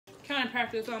trying to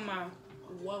practice on my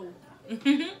whoa.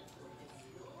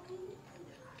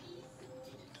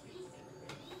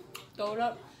 Throw it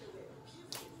up.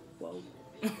 Whoa.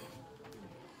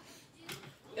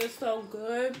 It's so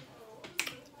good.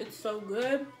 It's so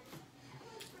good.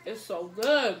 It's so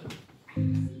good.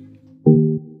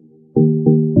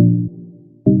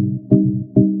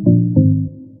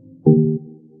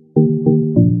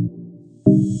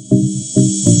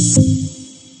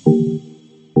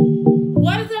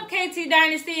 What is up, KT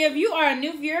Dynasty? If you are a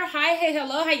new viewer, hi, hey,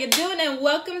 hello, how you doing? And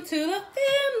welcome to the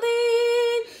family.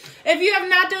 If you have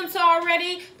not done so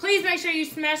already, please make sure you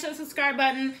smash that subscribe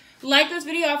button, like this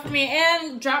video for me,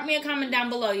 and drop me a comment down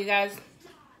below, you guys.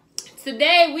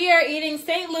 Today, we are eating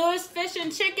St. Louis fish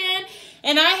and chicken,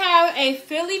 and I have a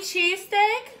Philly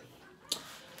cheesesteak.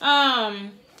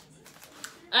 I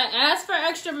asked for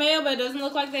extra mayo, but it doesn't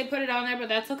look like they put it on there, but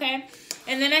that's okay.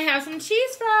 And then I have some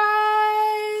cheese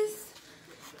fries.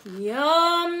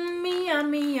 Yummy,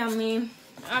 yummy, yummy.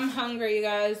 I'm hungry, you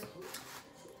guys.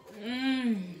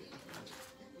 Mmm.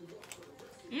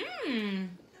 Mmm.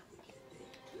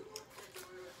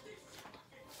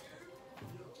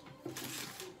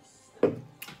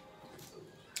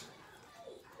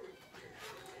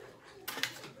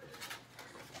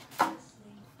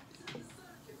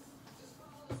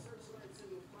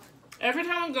 Every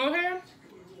time I go here,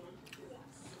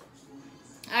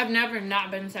 I've never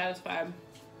not been satisfied.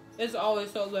 It's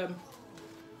always so good.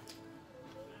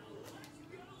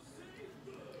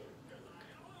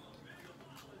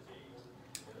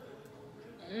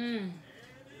 Mmm.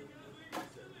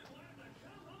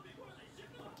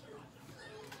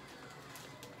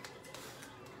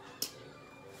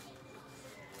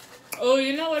 Oh,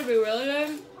 you know what would be really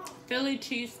good? Philly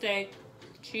cheesesteak,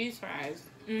 cheese fries.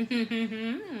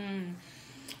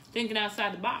 Thinking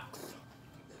outside the box.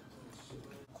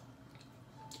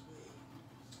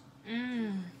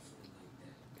 Mmm.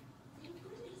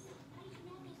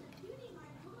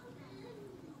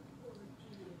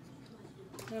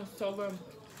 That's so good.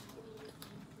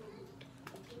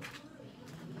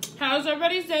 How's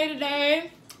everybody's day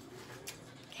today?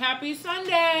 Happy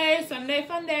Sunday. Sunday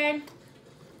fun day.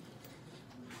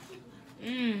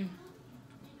 Mmm.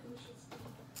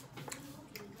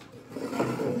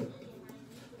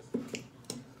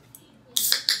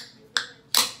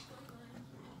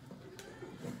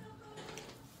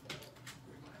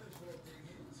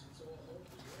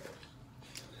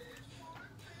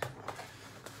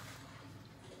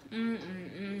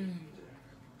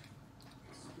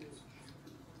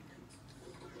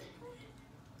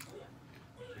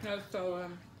 That's so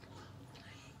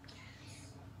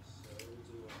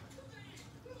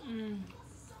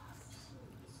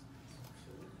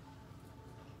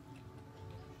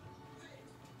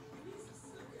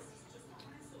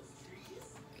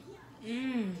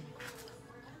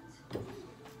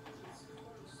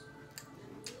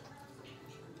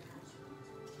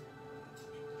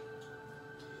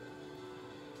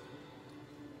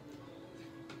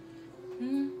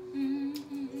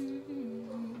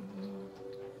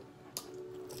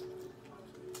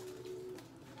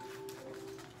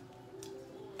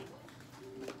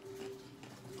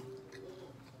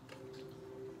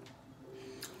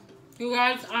You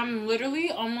guys, I'm literally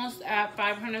almost at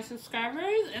 500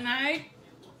 subscribers, and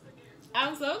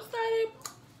I'm so excited.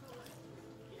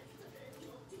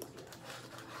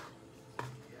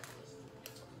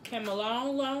 Came a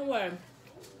long, long way.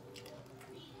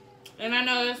 And I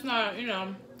know that's not, you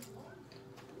know,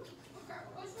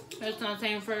 that's not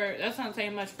saying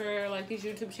much for like these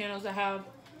YouTube channels that have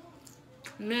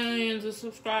millions of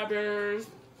subscribers,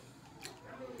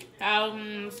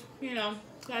 thousands, you know,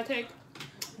 gotta take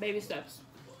baby steps.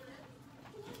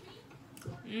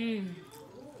 Mmm.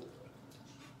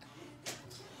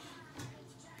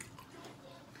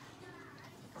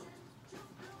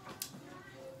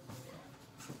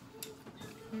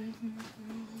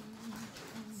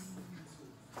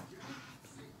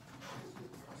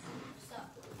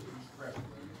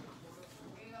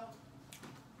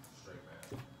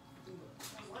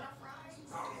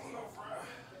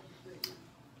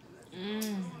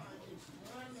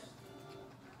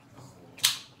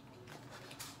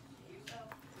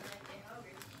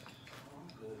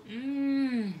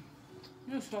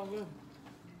 That's so good.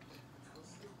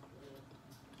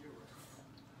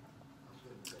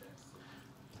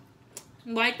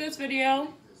 Like this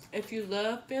video if you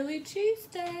love Philly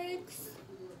cheesesteaks.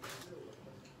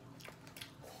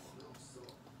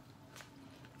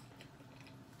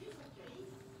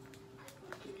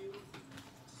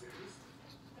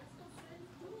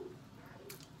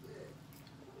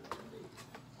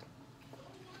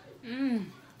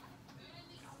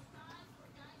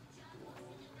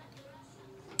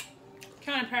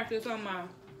 trying to practice on my,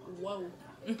 whoa.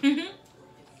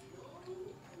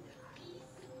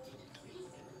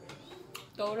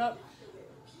 Throw it up.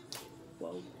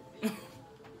 Whoa.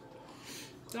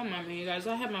 Don't mind me, you guys.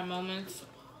 I had my moments.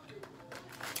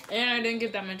 And I didn't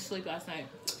get that much sleep last night.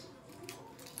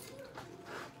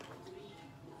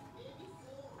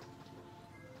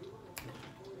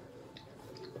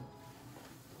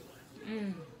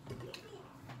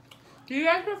 Do you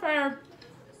guys prefer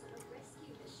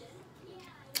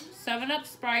 7-Up,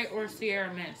 Sprite, or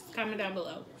Sierra Mist? Comment down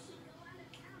below.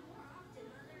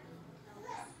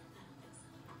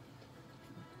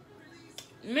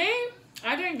 Me,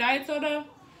 I drink diet soda,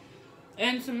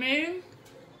 and to me,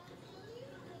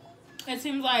 it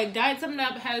seems like Diet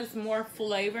 7-Up has more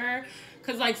flavor,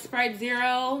 because like Sprite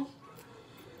Zero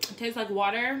tastes like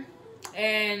water,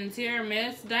 and Sierra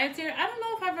Mist, Diet Sierra, I don't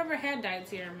know if I've ever had Diet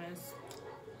Sierra Mist.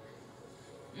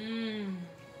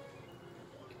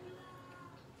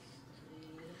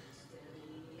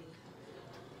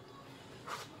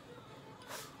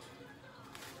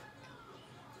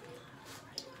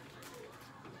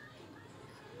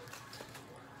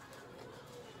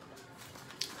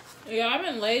 Yeah, I've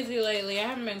been lazy lately. I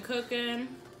haven't been cooking.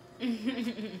 We've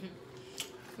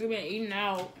been eating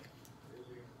out.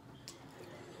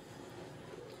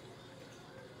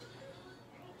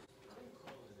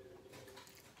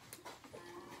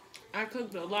 I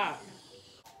cooked a lot.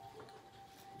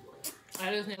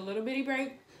 I just need a little bitty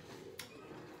break.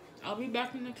 I'll be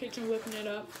back in the kitchen whipping it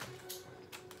up.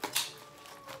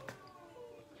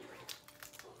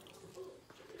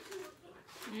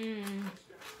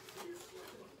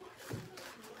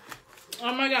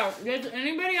 Oh my god, does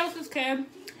anybody else's kid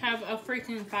have a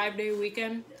freaking 5-day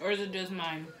weekend? Or is it just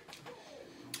mine?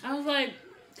 I was like,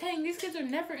 dang, these kids are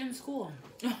never in school.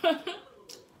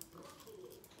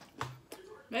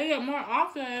 They get more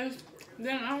off days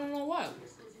than I don't know what.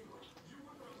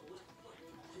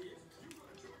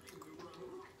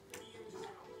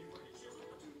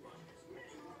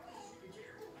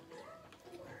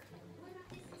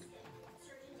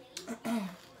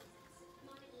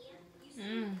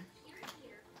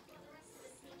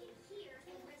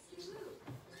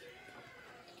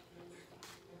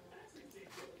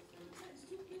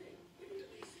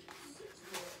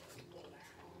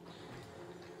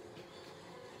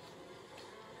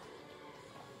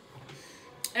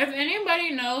 If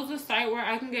anybody knows a site where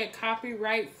I can get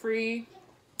copyright-free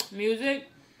music,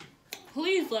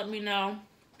 please let me know.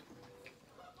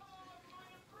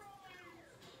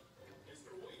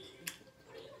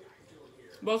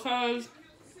 Because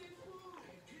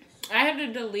I had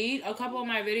to delete a couple of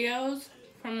my videos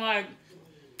from like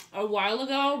a while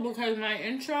ago because my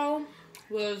intro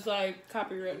was like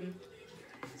copywritten.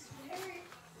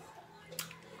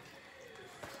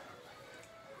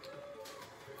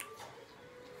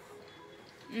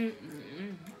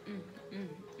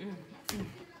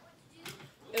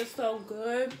 It's so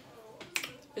good.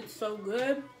 It's so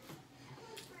good.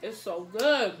 It's so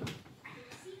good.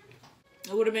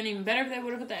 It would have been even better if they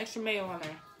would have put the extra mayo on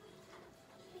there.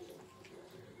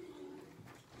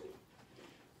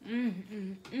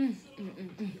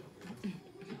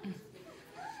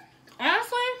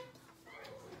 Honestly,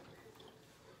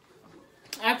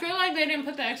 I feel like they didn't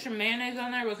put the extra mayonnaise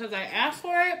on there because I asked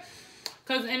for it.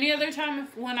 Because any other time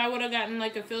when I would have gotten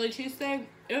like a Philly cheesesteak,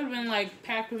 it would have been like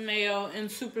packed with mayo and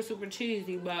super, super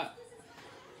cheesy. But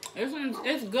this one's,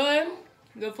 it's good.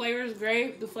 The flavor is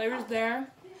great. The flavor's there.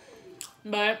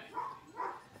 But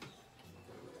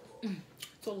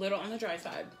it's a little on the dry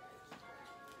side.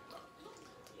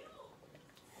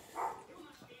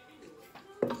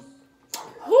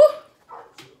 Whew.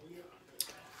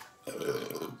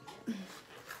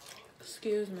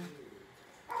 Excuse me.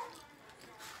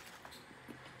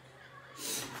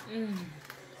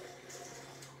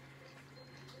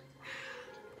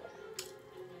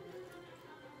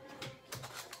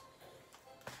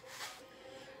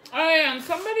 Oh yeah, and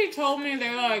somebody told me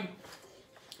they're like,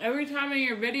 every time in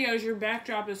your videos your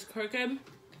backdrop is crooked.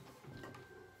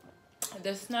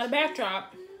 This is not a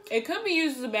backdrop. It could be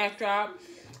used as a backdrop.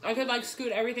 I could like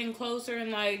scoot everything closer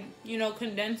and like, you know,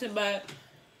 condense it, but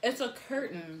it's a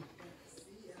curtain.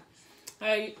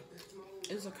 Like,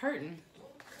 it's a curtain.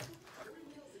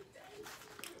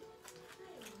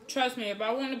 Trust me, if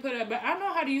I want to put it back, I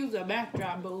know how to use a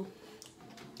backdrop, boo.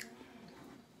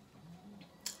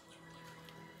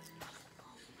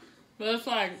 But it's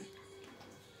like,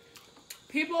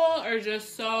 people are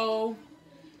just so,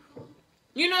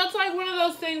 you know, it's like one of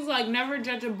those things like never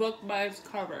judge a book by its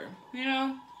cover, you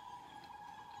know?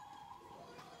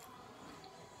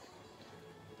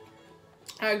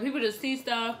 Like people just see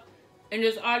stuff and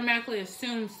just automatically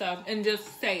assume stuff and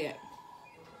just say it.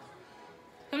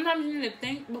 Sometimes you need to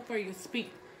think before you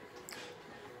speak.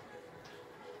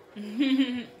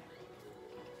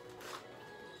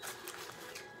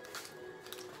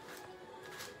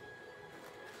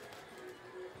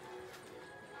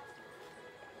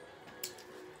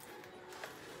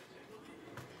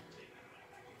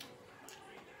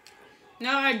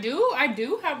 Now I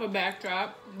do have a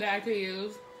backdrop that I could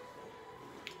use,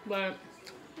 but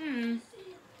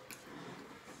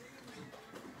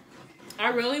I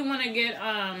really want to get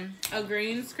a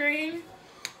green screen.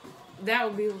 That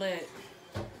would be lit.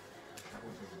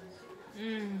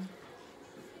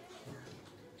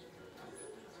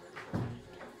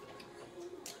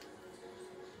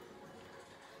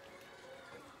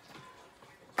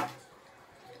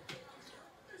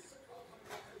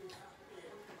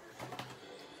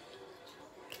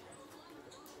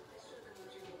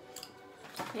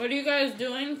 What are you guys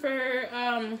doing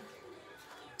for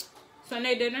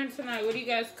Sunday dinner tonight? What are you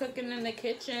guys cooking in the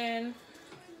kitchen?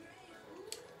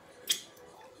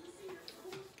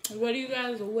 What are you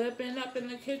guys whipping up in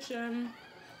the kitchen?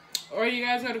 Or you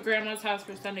guys go to grandma's house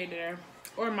for Sunday dinner?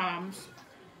 Or mom's,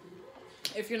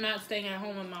 if you're not staying at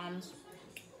home with mom's.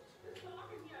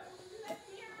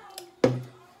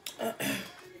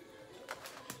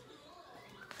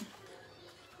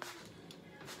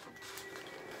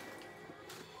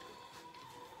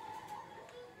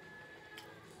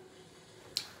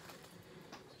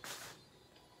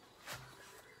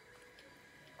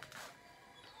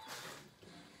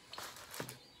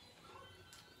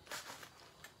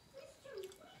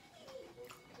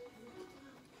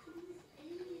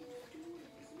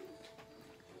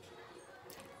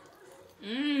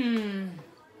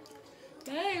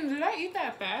 Dang, did I eat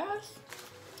that fast?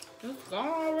 It's gone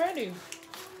already.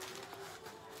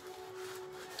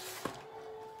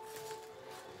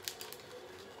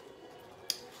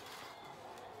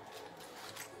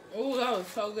 Oh, that was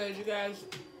so good, you guys.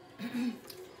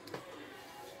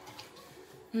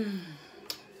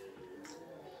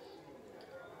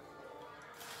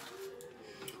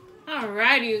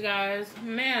 Alrighty, you guys.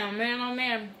 Man, oh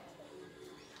man.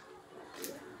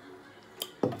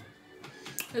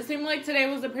 It seemed like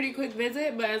today was a pretty quick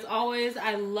visit, but as always,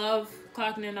 I love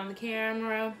clocking in on the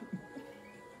camera.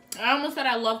 I almost said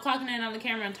I love clocking in on the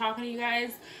camera and talking to you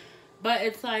guys, but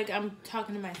it's like I'm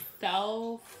talking to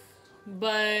myself.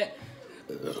 But,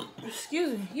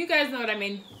 excuse me, you guys know what I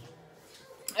mean.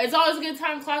 It's always a good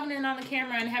time clocking in on the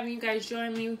camera and having you guys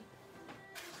join me.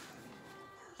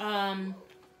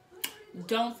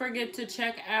 Don't forget to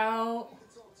check out,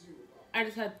 I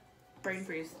just had brain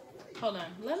freeze. Hold on,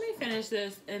 let me finish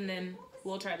this and then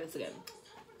we'll try this again.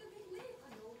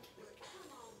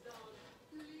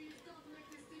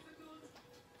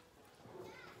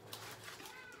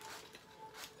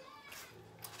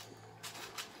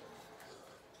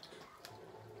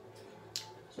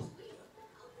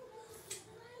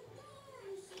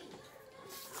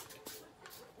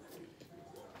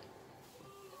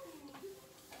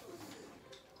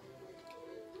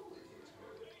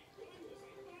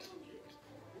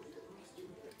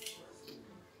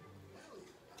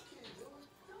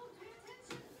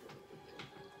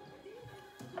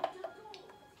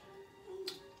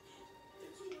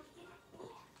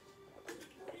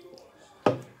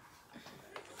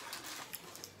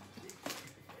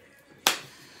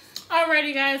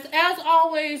 Alrighty guys, as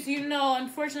always, you know,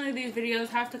 unfortunately these videos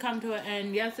have to come to an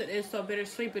end. Yes, it is so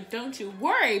bittersweet, but don't you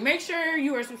worry. Make sure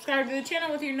you are subscribed to the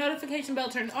channel with your notification bell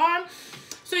turned on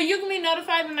so you can be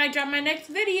notified when I drop my next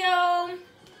video.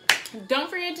 Don't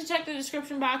forget to check the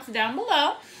description box down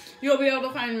below. You'll be able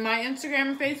to find my Instagram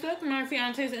and Facebook, my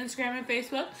fiance's Instagram and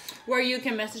Facebook, where you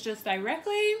can message us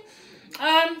directly.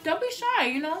 Don't be shy,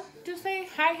 you know. Just say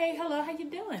hi, hey, hello, how you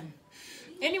doing?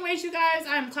 Anyways, you guys,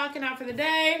 I'm clocking out for the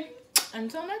day.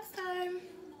 Until next time.